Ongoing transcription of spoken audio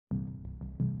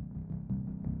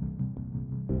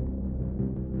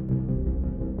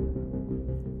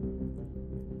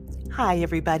Hi,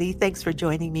 everybody. Thanks for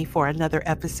joining me for another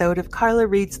episode of Carla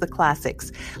Reads the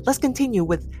Classics. Let's continue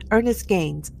with Ernest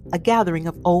Gaines, A Gathering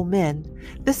of Old Men.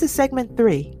 This is segment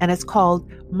 3, and it's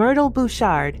called Myrtle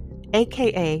Bouchard,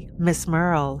 aka Miss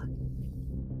Merle.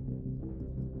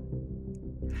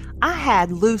 I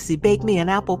had Lucy bake me an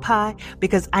apple pie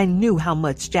because I knew how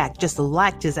much Jack just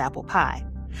liked his apple pie.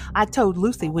 I told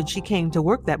Lucy when she came to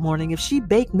work that morning if she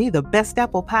baked me the best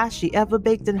apple pie she ever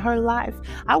baked in her life,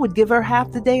 I would give her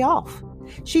half the day off.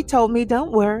 She told me,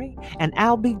 don't worry, and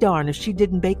I'll be darned if she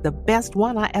didn't bake the best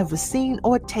one I ever seen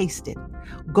or tasted.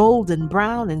 Golden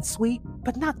brown and sweet,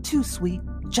 but not too sweet,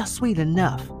 just sweet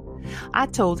enough. I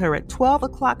told her at 12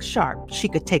 o'clock sharp she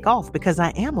could take off because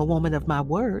I am a woman of my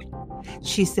word.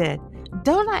 She said,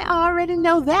 don't I already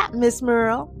know that, Miss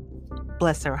Merle?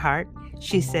 Bless her heart.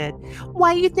 She said,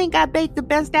 why you think I baked the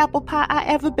best apple pie I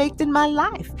ever baked in my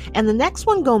life? And the next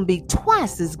one gonna be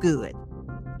twice as good.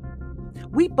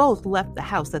 We both left the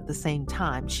house at the same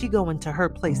time, she going to her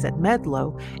place at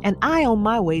Medlow, and I on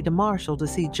my way to Marshall to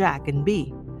see Jack and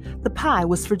Bee. The pie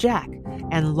was for Jack,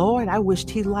 and Lord, I wished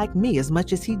he liked me as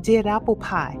much as he did apple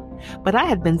pie. But I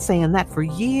had been saying that for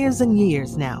years and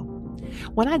years now.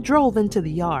 When I drove into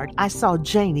the yard, I saw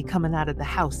Janie coming out of the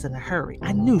house in a hurry.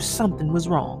 I knew something was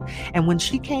wrong, and when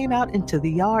she came out into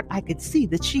the yard, I could see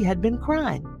that she had been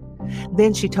crying.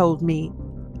 Then she told me,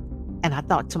 and I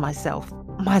thought to myself,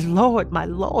 my Lord, my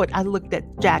Lord. I looked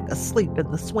at Jack asleep in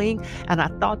the swing, and I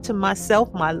thought to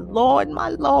myself, my Lord, my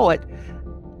Lord.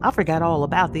 I forgot all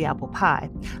about the apple pie.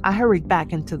 I hurried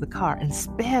back into the car and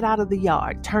sped out of the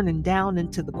yard, turning down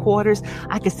into the quarters.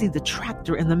 I could see the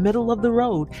tractor in the middle of the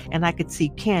road, and I could see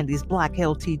Candy's black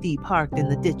LTD parked in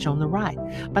the ditch on the right.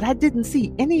 But I didn't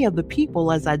see any of the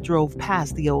people as I drove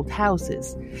past the old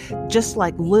houses. Just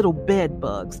like little bed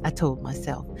bugs, I told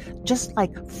myself. Just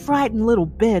like frightened little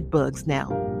bed bugs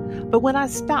now. But when I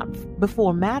stopped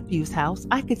before Matthew's house,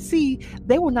 I could see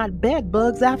they were not bed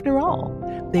bugs after all.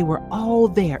 They were all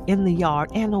there in the yard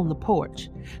and on the porch.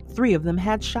 3 of them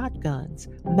had shotguns,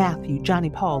 Matthew, Johnny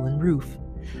Paul, and Ruth.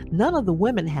 None of the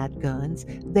women had guns.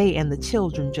 They and the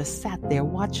children just sat there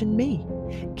watching me.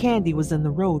 Candy was in the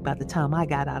road by the time I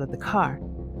got out of the car.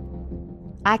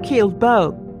 I killed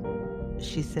Bo,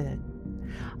 she said.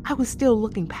 I was still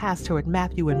looking past her at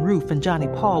Matthew and Ruth and Johnny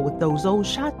Paul with those old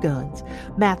shotguns.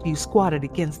 Matthew squatted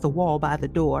against the wall by the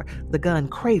door, the gun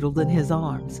cradled in his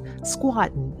arms.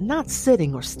 Squatting, not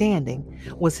sitting or standing,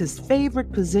 was his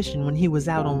favorite position when he was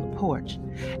out on the porch.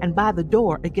 And by the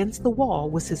door against the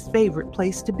wall was his favorite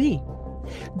place to be.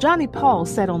 Johnny Paul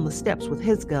sat on the steps with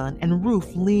his gun, and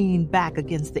Ruth leaned back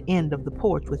against the end of the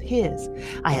porch with his.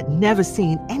 I had never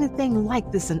seen anything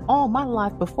like this in all my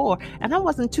life before, and I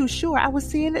wasn't too sure I was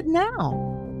seeing it now.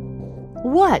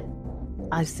 What?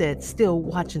 I said, still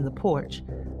watching the porch.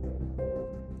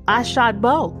 I shot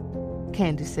Bo,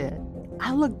 Candy said.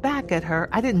 I looked back at her.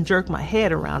 I didn't jerk my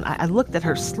head around. I looked at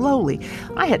her slowly.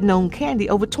 I had known Candy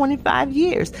over 25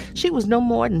 years. She was no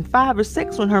more than 5 or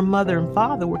 6 when her mother and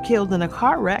father were killed in a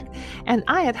car wreck, and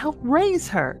I had helped raise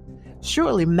her.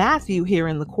 Surely Matthew here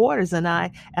in the quarters and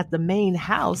I at the main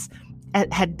house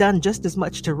had done just as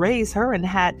much to raise her and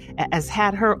had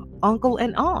her uncle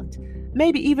and aunt,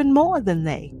 maybe even more than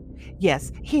they.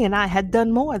 Yes, he and I had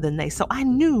done more than they, so I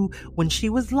knew when she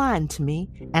was lying to me,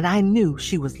 and I knew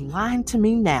she was lying to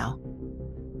me now.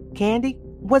 Candy,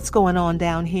 what's going on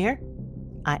down here?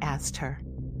 I asked her.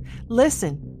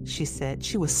 Listen, she said.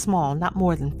 She was small, not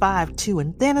more than 5'2",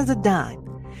 and thin as a dime.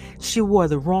 She wore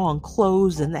the wrong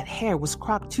clothes, and that hair was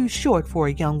cropped too short for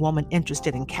a young woman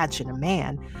interested in catching a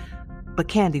man. But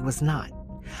Candy was not.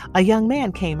 A young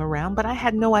man came around, but I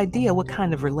had no idea what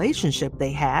kind of relationship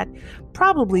they had.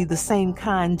 Probably the same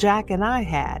kind Jack and I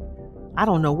had. I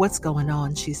don't know what's going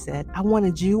on, she said. I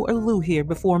wanted you or Lou here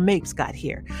before Mapes got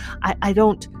here. I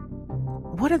don't...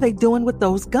 What are they doing with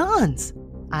those guns?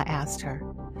 I asked her.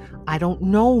 I don't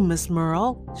know, Miss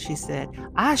Merle, she said.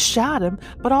 I shot him,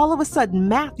 but all of a sudden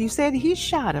Matthew said he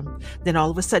shot him. Then all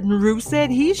of a sudden Ruth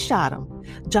said he shot him.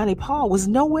 Johnny Paul was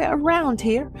nowhere around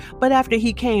here, but after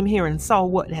he came here and saw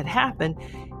what had happened,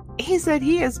 he said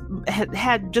he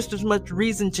had just as much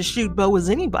reason to shoot Bo as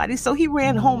anybody, so he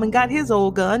ran home and got his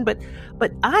old gun, but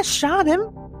I shot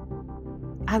him.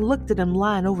 I looked at him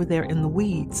lying over there in the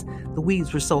weeds. The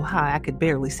weeds were so high I could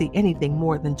barely see anything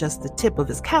more than just the tip of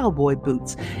his cowboy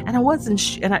boots, and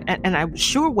I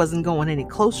sure wasn't going any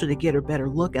closer to get a better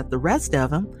look at the rest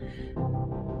of him.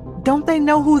 Don't they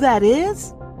know who that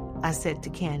is? I said to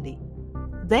Candy.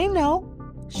 They know,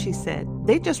 she said.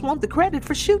 They just want the credit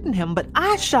for shooting him, but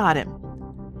I shot him.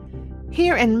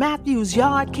 Here in Matthew's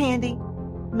yard, Candy.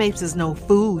 Mapes is no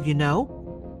fool, you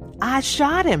know. I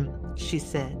shot him, she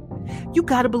said. You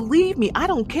gotta believe me. I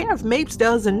don't care if Mapes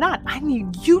does or not. I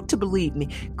need you to believe me.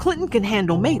 Clinton can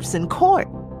handle Mapes in court.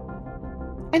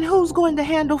 And who's going to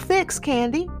handle Fix,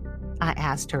 Candy? I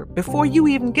asked her, before you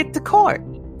even get to court.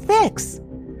 Fix.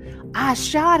 I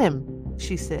shot him,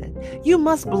 she said. You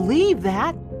must believe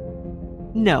that.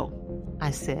 No,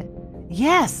 I said.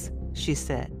 Yes, she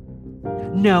said.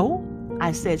 No,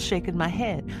 I said, shaking my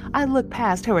head. I looked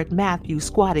past her at Matthew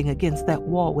squatting against that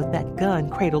wall with that gun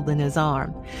cradled in his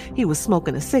arm. He was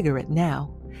smoking a cigarette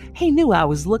now. He knew I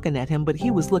was looking at him, but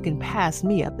he was looking past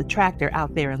me at the tractor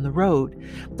out there in the road.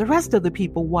 The rest of the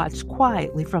people watched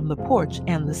quietly from the porch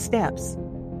and the steps.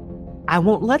 I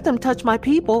won't let them touch my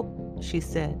people, she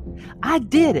said. I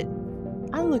did it.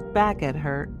 I looked back at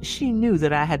her. She knew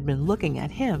that I had been looking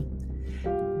at him.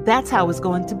 That's how it's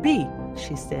going to be,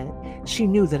 she said. She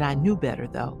knew that I knew better,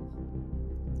 though.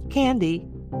 Candy,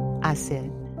 I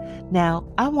said,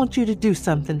 now I want you to do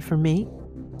something for me,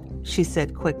 she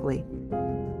said quickly.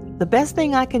 The best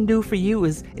thing I can do for you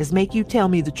is make you tell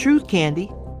me the truth,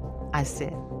 Candy, I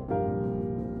said.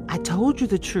 I told you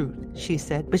the truth, she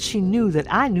said, but she knew that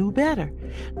I knew better.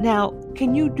 Now,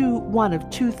 can you do one of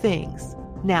two things?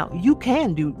 Now, you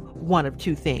can do one of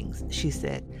two things, she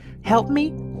said. Help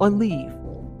me or leave.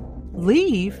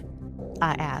 Leave?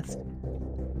 I asked.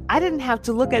 I didn't have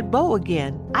to look at Bo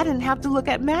again. I didn't have to look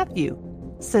at Matthew.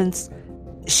 Since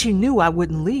she knew I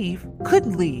wouldn't leave,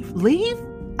 couldn't leave. Leave?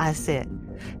 I said.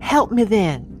 Help me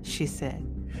then, she said.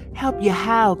 Help you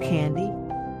how, Candy?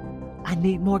 I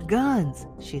need more guns,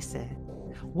 she said.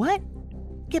 What?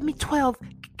 Give me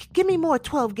more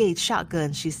 12-gauge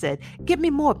shotguns, she said. Give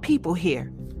me more people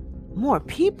here. More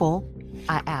people?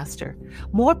 I asked her.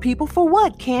 More people for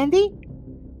what, Candy?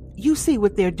 You see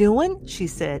what they're doing, she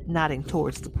said, nodding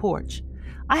towards the porch.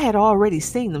 I had already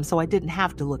seen them, so I didn't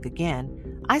have to look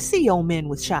again. I see old men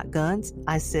with shotguns,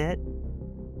 I said.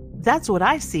 That's what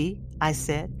I see, I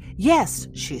said. Yes,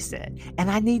 she said,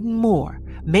 and I need more.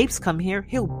 Mapes come here,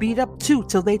 he'll beat up two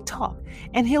till they talk,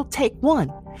 and he'll take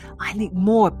one. I need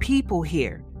more people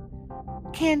here.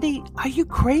 Candy, are you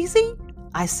crazy?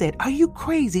 I said, are you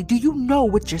crazy? Do you know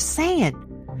what you're saying?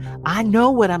 I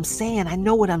know what I'm saying. I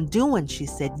know what I'm doing, she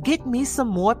said. Get me some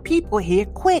more people here,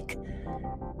 quick.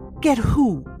 Get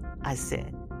who? I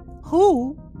said.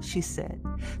 Who? She said.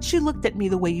 She looked at me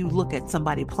the way you look at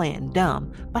somebody playing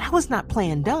dumb, but I was not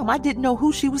playing dumb. I didn't know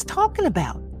who she was talking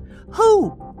about.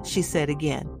 Who? She said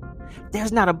again.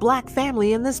 There's not a black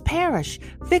family in this parish.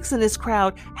 Fixing this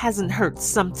crowd hasn't hurt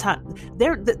sometime.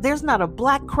 There's not a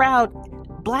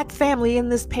black family in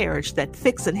this parish that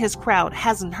Fixing his crowd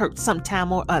hasn't hurt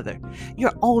sometime or other.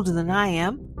 You're older than I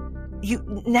am.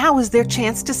 Now is their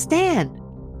chance to stand.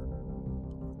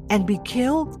 And be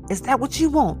killed? Is that what you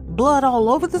want? Blood all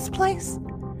over this place?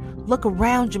 Look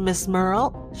around you, Miss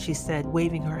Merle, she said,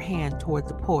 waving her hand toward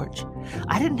the porch.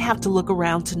 I didn't have to look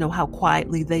around to know how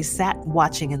quietly they sat,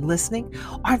 watching and listening.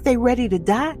 Aren't they ready to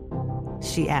die?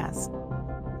 She asked.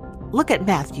 Look at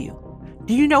Matthew.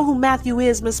 Do you know who Matthew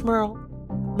is, Miss Merle?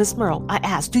 Miss Merle, I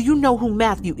asked, do you know who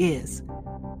Matthew is?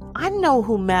 I know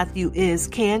who Matthew is,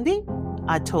 Candy,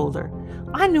 I told her.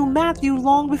 I knew Matthew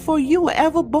long before you were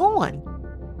ever born.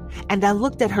 And I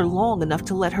looked at her long enough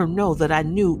to let her know that I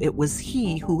knew it was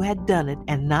he who had done it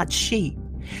and not she.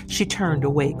 She turned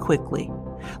away quickly.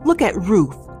 Look at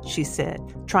Ruth, she said,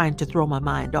 trying to throw my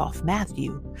mind off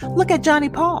Matthew. Look at Johnny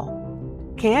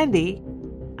Paul. Candy,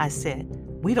 I said.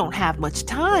 We don't have much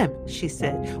time, she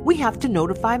said. We have to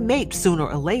notify Mapes sooner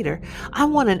or later. I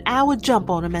want an hour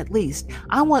jump on him at least.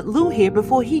 I want Lou here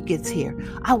before he gets here.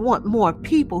 I want more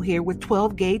people here with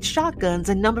 12-gauge shotguns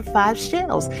and number 5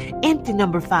 shells. Empty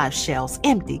number 5 shells,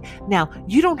 empty. Now,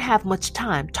 you don't have much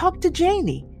time. Talk to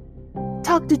Janie.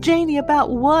 Talk to Janie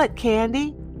about what,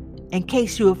 Candy? In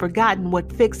case you have forgotten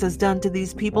what Fix has done to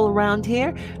these people around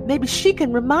here, maybe she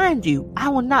can remind you. I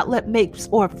will not let Mapes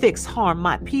or Fix harm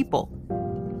my people.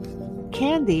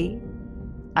 Candy,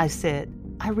 I said.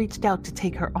 I reached out to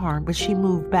take her arm, but she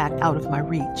moved back out of my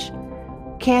reach.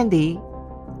 Candy,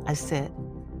 I said.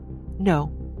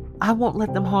 No, I won't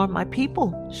let them harm my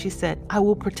people, she said. I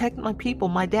will protect my people,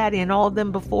 my daddy and all of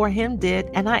them before him did,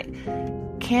 and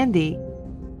Candy,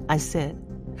 I said.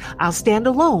 I'll stand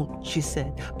alone, she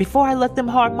said. Before I let them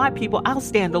harm my people, I'll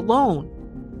stand alone.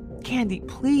 Candy,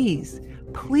 please,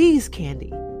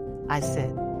 Candy, I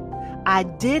said. I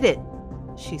did it,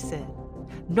 she said.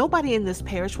 Nobody in this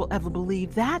parish will ever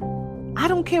believe that. I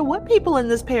don't care what people in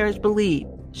this parish believe,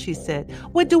 she said.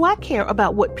 What do I care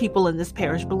about what people in this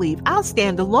parish believe? I'll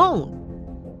stand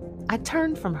alone. I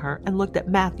turned from her and looked at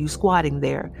Matthew squatting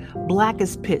there, black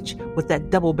as pitch, with that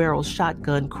double-barreled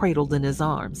shotgun cradled in his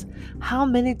arms. How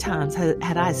many times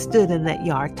had I stood in that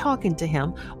yard talking to him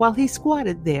while he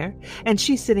squatted there, and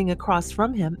she sitting across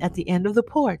from him at the end of the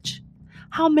porch?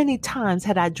 How many times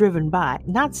had I driven by,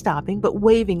 not stopping, but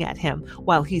waving at him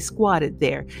while he squatted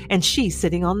there, and she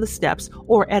sitting on the steps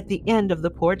or at the end of the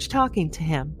porch talking to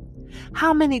him?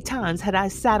 How many times had I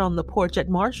sat on the porch at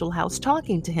Marshall House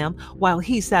talking to him while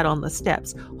he sat on the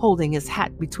steps, holding his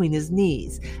hat between his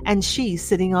knees, and she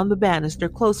sitting on the banister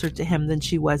closer to him than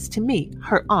she was to me,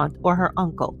 her aunt or her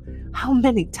uncle? How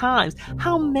many times?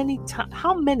 How many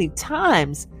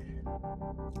times?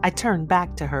 I turned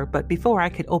back to her, but before I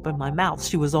could open my mouth,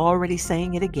 she was already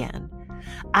saying it again.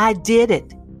 I did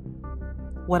it.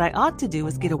 What I ought to do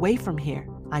is get away from here,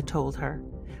 I told her.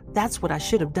 That's what I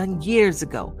should have done years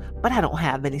ago, but I don't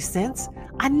have any sense.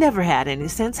 I never had any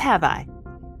sense, have I?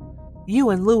 You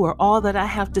and Lou are all that I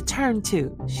have to turn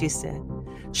to, she said.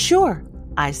 Sure,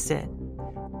 I said.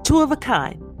 Two of a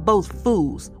kind, both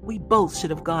fools. We both should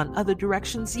have gone other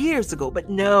directions years ago, but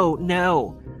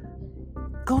no.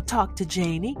 Go talk to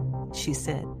Janie, she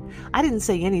said. I didn't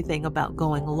say anything about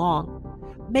going along.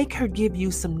 Make her give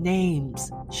you some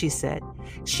names, she said.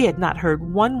 She had not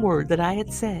heard one word that I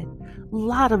had said.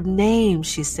 Lot of names,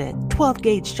 she said.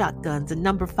 12-gauge shotguns and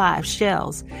number 5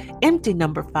 shells. Empty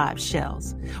number 5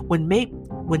 shells. When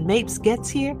Mapes gets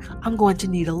here, I'm going to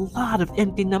need a lot of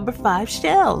empty number 5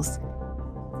 shells.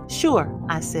 Sure,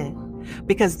 I said,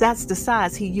 because that's the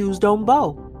size he used on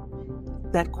Bo.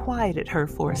 That quieted her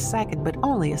for a second, but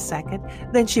only a second.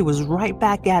 Then she was right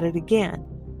back at it again.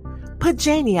 Put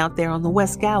Janie out there on the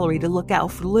West Gallery to look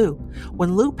out for Lou.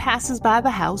 When Lou passes by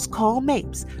the house, call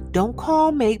Mapes. Don't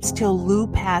call Mapes till Lou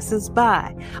passes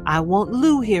by. I want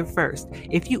Lou here first.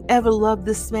 If you ever love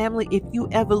this family, if you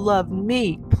ever love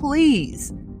me,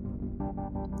 please.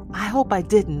 I hope I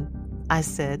didn't, I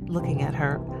said, looking at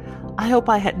her. I hope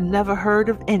I had never heard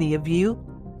of any of you.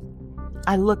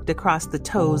 I looked across the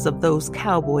toes of those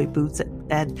cowboy boots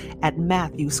at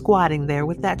Matthew squatting there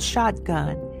with that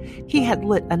shotgun. He had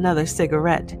lit another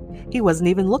cigarette. He wasn't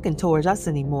even looking towards us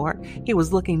anymore. He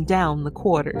was looking down the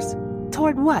quarters.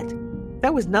 Toward what?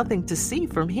 There was nothing to see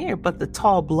from here but the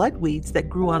tall bloodweeds that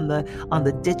grew on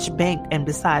the ditch bank and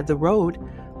beside the road.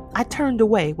 I turned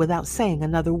away without saying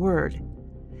another word.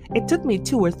 It took me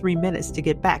 2 or 3 minutes to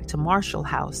get back to Marshall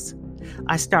House.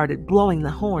 I started blowing the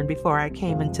horn before I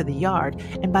came into the yard,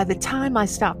 and by the time I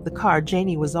stopped the car,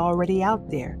 Janie was already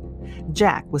out there.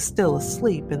 Jack was still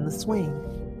asleep in the swing.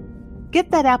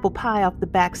 Get that apple pie off the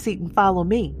back seat and follow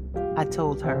me, I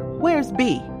told her. Where's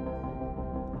B?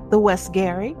 The West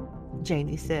Gary,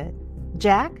 Janie said.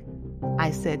 Jack? I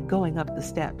said, going up the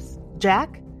steps.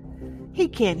 Jack? He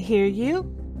can't hear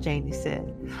you, Janie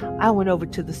said. I went over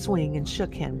to the swing and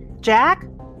shook him. Jack?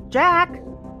 Jack?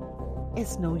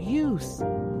 It's no use,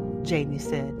 Janie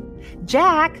said.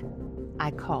 Jack,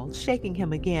 I called, shaking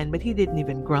him again, but he didn't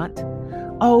even grunt.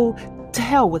 Oh, to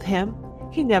hell with him.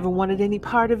 He never wanted any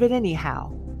part of it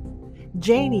anyhow.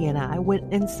 Janie and I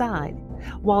went inside.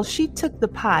 While she took the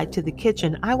pie to the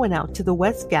kitchen, I went out to the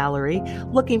West Gallery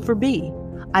looking for Bee.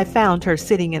 I found her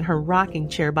sitting in her rocking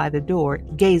chair by the door,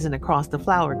 gazing across the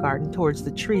flower garden towards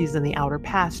the trees in the outer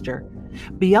pasture.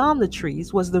 Beyond the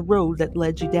trees was the road that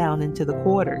led you down into the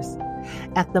quarters.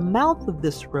 At the mouth of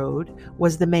this road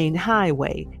was the main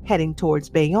highway heading towards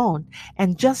Bayonne,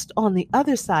 and just on the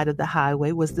other side of the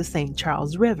highway was the St.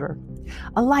 Charles River.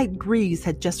 A light breeze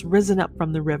had just risen up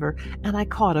from the river, and I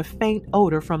caught a faint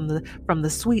odor from the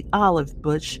sweet olive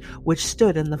bush which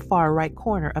stood in the far right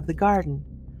corner of the garden.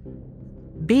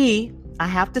 Bee, I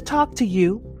have to talk to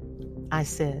you, I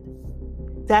said.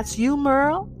 That's you,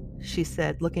 Merle? She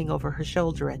said, looking over her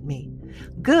shoulder at me.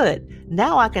 Good.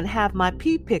 Now I can have my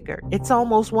pea picker. It's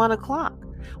almost 1 o'clock.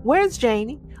 Where's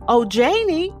Janie? Oh,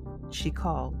 Janie, she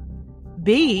called.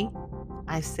 Bee,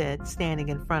 I said, standing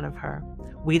in front of her.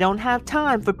 We don't have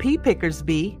time for pea pickers,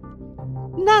 Bee.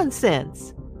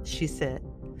 Nonsense, she said.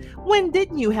 When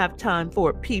didn't you have time for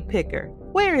a pea picker?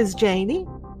 Where is Janie?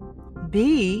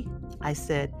 Bee, I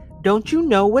said, don't you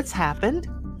know what's happened?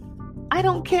 I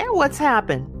don't care what's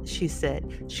happened, she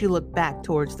said. She looked back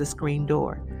towards the screen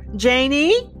door.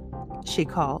 Janie, she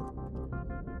called.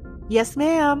 Yes,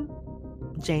 ma'am,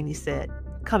 Janie said,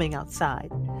 coming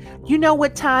outside. You know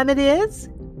what time it is?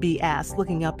 Bee asked,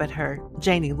 looking up at her.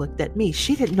 Janie looked at me.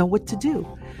 She didn't know what to do.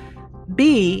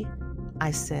 Bee,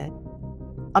 I said,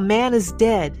 a man is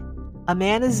dead. A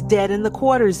man is dead in the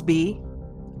quarters, Bee.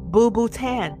 Boo Boo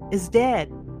Tan is dead.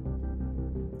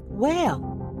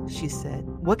 Well, she said.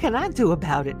 What can I do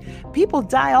about it? People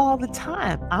die all the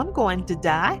time. I'm going to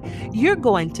die. You're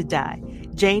going to die.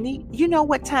 Janie, you know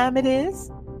what time it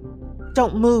is?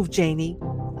 Don't move, Janie,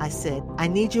 I said. I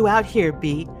need you out here,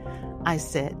 B. I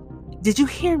said. Did you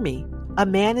hear me? A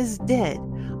man is dead.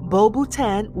 Bo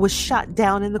Bhutan was shot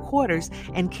down in the quarters,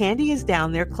 and Candy is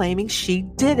down there claiming she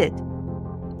did it.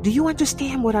 Do you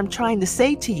understand what I'm trying to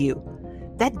say to you?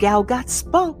 That gal got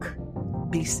spunk,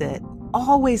 B said.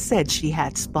 Always said she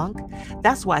had spunk.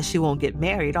 That's why she won't get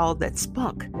married, all that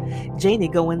spunk. Janie,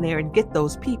 go in there and get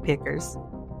those pea pickers.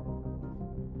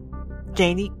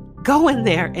 Janie, go in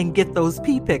there and get those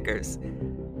pea pickers.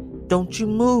 Don't you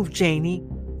move, Janie,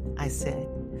 I said.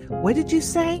 What did you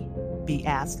say? B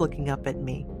asked, looking up at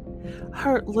me.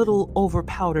 Her little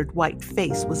overpowdered white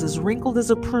face was as wrinkled as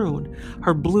a prune.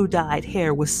 Her blue-dyed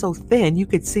hair was so thin you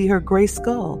could see her gray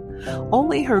skull.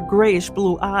 Only her grayish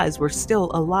blue eyes were still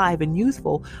alive and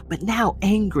youthful, but now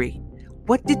angry.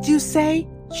 What did you say?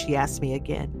 She asked me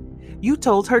again. You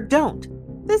told her don't.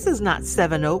 This is not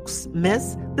Seven Oaks,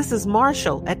 miss. This is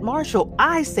Marshall. At Marshall,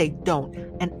 I say don't,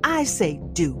 and I say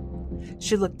do.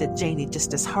 She looked at Janie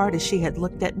just as hard as she had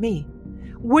looked at me.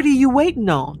 What are you waiting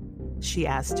on? She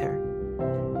asked her.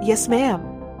 Yes,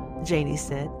 ma'am, Janie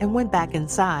said, and went back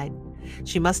inside.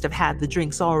 She must have had the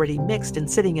drinks already mixed and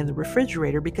sitting in the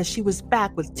refrigerator because she was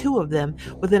back with 2 of them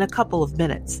within a couple of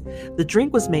minutes. The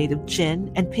drink was made of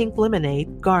gin and pink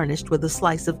lemonade, garnished with a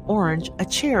slice of orange, a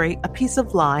cherry, a piece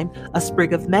of lime, a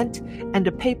sprig of mint, and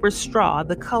a paper straw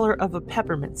the color of a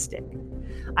peppermint stick.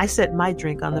 I set my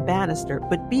drink on the banister,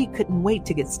 but Bee couldn't wait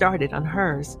to get started on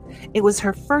hers. It was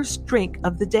her first drink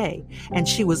of the day, and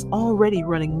she was already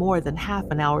running more than half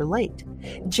an hour late.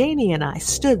 Janie and I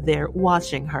stood there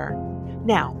watching her.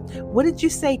 Now, what did you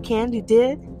say Candy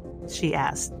did? She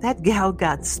asked. That gal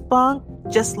got spunk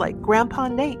just like Grandpa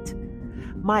Nate.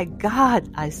 My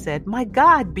God, I said. My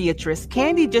God, Beatrice,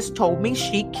 Candy just told me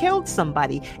she killed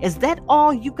somebody. Is that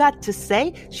all you got to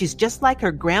say? She's just like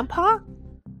her grandpa?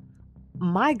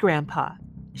 My grandpa,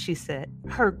 she said.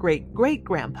 Her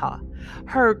great-great-grandpa.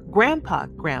 Her grandpa.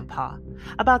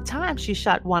 About time she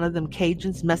shot one of them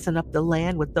Cajuns messing up the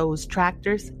land with those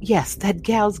tractors. Yes, that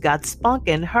gal's got spunk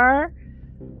in her.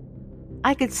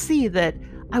 I could see that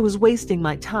I was wasting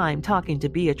my time talking to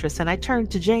Beatrice, and I turned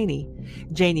to Janie.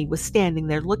 Janie was standing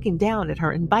there looking down at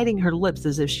her and biting her lips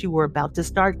as if she were about to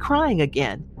start crying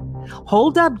again.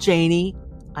 Hold up, Janie,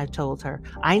 I told her.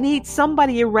 I need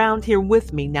somebody around here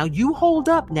with me. Now you hold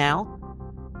up now.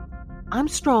 I'm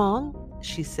strong,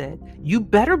 she said. You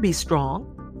better be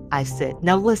strong, I said.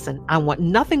 Now listen, I want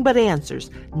nothing but answers.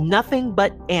 Nothing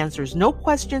but answers. No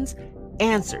questions,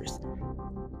 answers.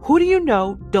 Who do you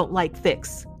know don't like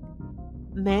Fix?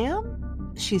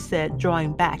 Ma'am, she said,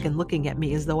 drawing back and looking at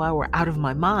me as though I were out of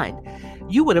my mind.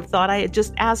 You would have thought I had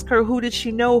just asked her who did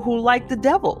she know who liked the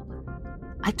devil.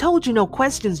 I told you no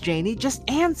questions, Janie, just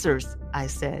answers, I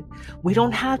said. We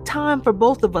don't have time for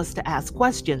both of us to ask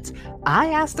questions. I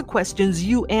ask the questions,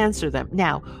 you answer them.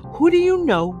 Now, who do you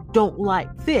know don't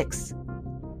like Fix?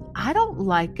 I don't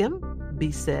like him,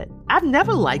 B said. I've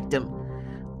never liked him.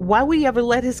 Why we ever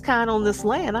let his kind on this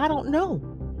land, I don't know.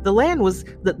 The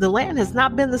land has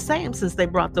not been the same since they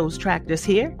brought those tractors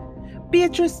here.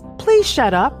 Beatrice, please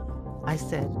shut up, I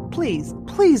said. Please,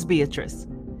 Beatrice.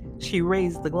 She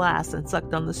raised the glass and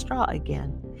sucked on the straw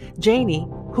again. Janie,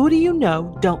 who do you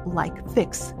know don't like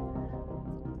Fix?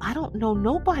 I don't know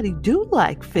nobody do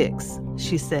like Fix,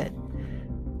 she said.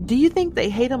 Do you think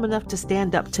they hate him enough to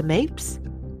stand up to Mapes?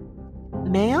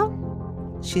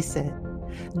 Ma'am, she said.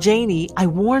 Janie, I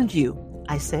warned you,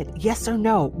 I said. Yes or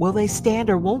no, will they stand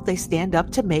or won't they stand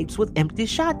up to Mapes with empty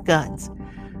shotguns?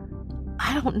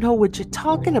 I don't know what you're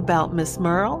talking about, Miss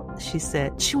Merle, she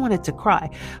said. She wanted to cry.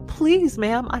 Please,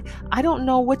 ma'am, I don't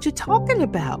know what you're talking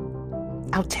about.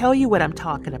 I'll tell you what I'm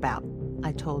talking about,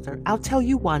 I told her. I'll tell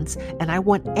you once, and I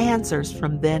want answers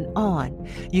from then on.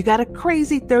 You got a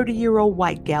crazy 30-year-old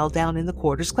white gal down in the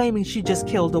quarters claiming she just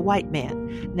killed a white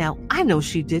man. Now, I know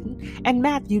she didn't, and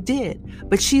Matthew did,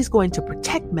 but she's going to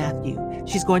protect Matthew.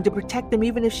 She's going to protect him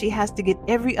even if she has to get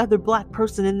every other black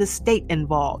person in the state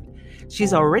involved.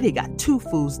 She's already got 2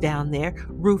 fools down there,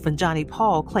 Ruth and Johnny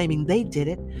Paul, claiming they did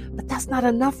it, but that's not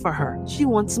enough for her. She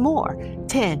wants more,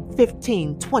 10,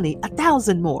 15, 20,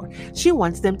 1,000 more. She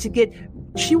wants them to get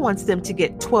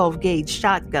 12-gauge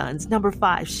shotguns, number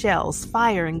 5 shells,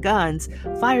 fire the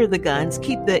guns,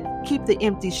 keep the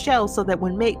empty shells so that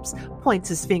when Mapes points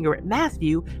his finger at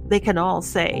Matthew, they can all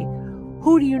say,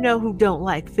 who do you know who don't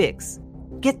like Fix?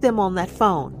 Get them on that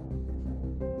phone.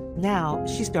 Now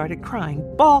she started crying,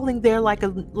 bawling there like a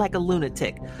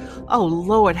lunatic. Oh,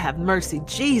 Lord, have mercy,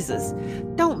 Jesus.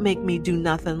 Don't make me do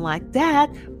nothing like that.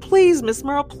 Please, Miss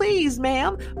Merle, please,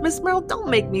 ma'am. Miss Merle, don't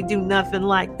make me do nothing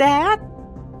like that.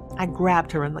 I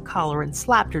grabbed her in the collar and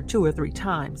slapped her 2 or 3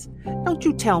 times. Don't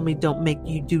you tell me don't make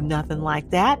you do nothing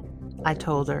like that, I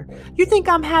told her. You think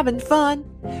I'm having fun?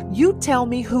 You tell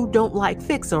me who don't like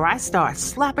Fix or I start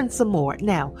slapping some more.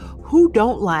 Now, who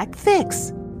don't like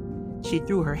Fix? She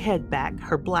threw her head back,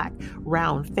 her black,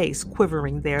 round face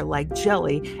quivering there like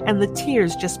jelly, and the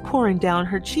tears just pouring down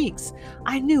her cheeks.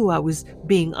 I knew I was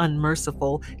being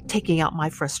unmerciful, taking out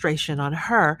my frustration on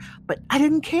her, but I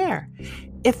didn't care.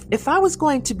 If I was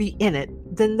going to be in it,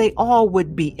 then they all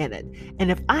would be in it.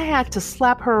 And if I had to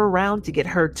slap her around to get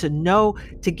her to know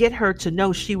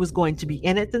she was going to be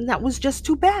in it, then that was just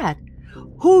too bad.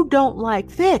 Who don't like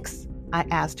Fix? I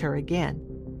asked her again.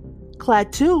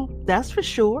 Klaatu, that's for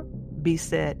sure, B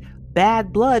said.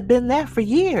 Bad blood been there for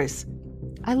years.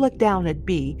 I looked down at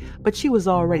B, but she was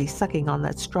already sucking on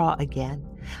that straw again.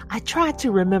 I tried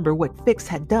to remember what Fix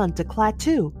had done to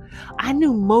Klaatu. I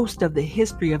knew most of the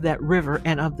history of that river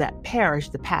and of that parish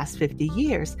the past 50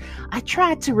 years. I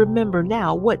tried to remember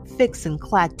now what Fix and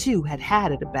Klaatu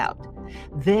had it about.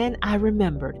 Then I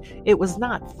remembered. It was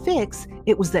not Fix,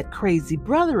 it was that crazy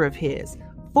brother of his,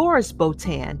 Forrest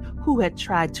Botan, who had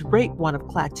tried to rape one of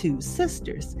Klaatu's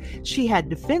sisters. She had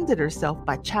defended herself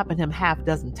by chopping him 6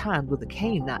 times with a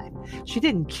cane knife. She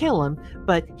didn't kill him,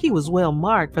 but he was well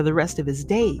marred for the rest of his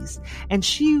days, and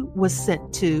she was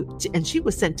sent to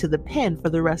the pen for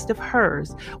the rest of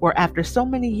hers, where after so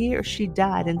many years she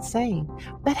died insane.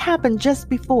 That happened just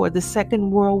before the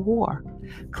Second World War.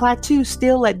 Klaatu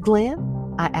still at Glen?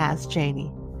 I asked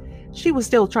Janie. She was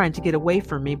still trying to get away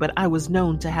from me, but I was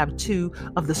known to have 2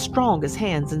 of the strongest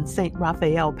hands in St.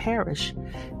 Raphael Parish.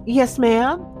 Yes,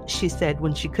 ma'am, she said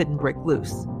when she couldn't break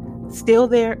loose. Still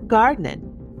there gardening.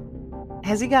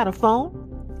 Has he got a phone?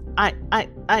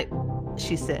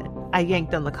 She said. I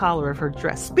yanked on the collar of her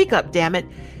dress. Speak up, damn it.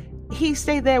 He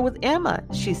stay there with Emma,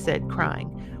 she said, crying.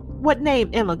 What name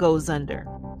Emma goes under?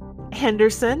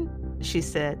 Henderson, she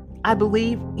said. I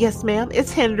believe, yes, ma'am,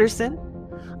 it's Henderson.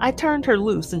 I turned her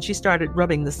loose and she started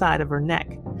rubbing the side of her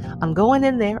neck. I'm going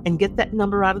in there and get that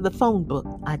number out of the phone book,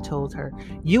 I told her.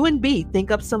 You and B think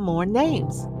up some more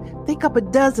names. Think up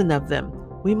 12 of them.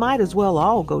 We might as well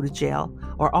all go to jail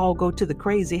or all go to the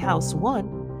crazy house 1.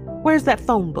 Where's that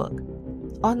phone book?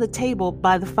 On the table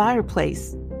by the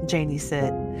fireplace, Janie said.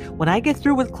 When I get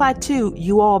through with Klaatu,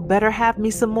 you all better have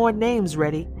me some more names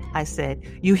ready, I said.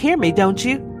 You hear me, don't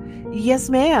you?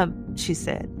 Yes, ma'am, she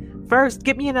said. First,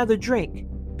 get me another drink,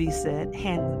 B said,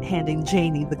 handing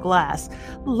Janie the glass.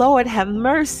 Lord have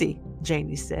mercy,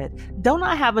 Janie said. Don't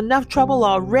I have enough trouble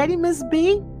already, Miss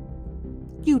B?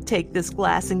 You take this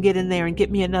glass and get in there and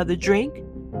get me another drink,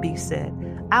 B said.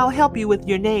 I'll help you with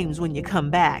your names when you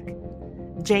come back.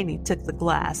 Janie took the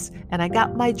glass, and I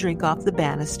got my drink off the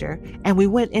banister, and we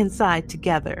went inside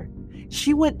together.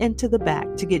 She went into the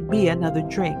back to get B another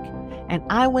drink, and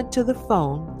I went to the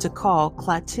phone to call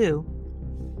Klaatu.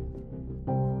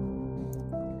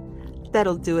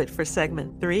 That'll do it for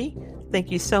segment 3.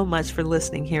 Thank you so much for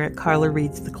listening here at Carla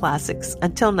Reads the Classics.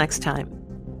 Until next time.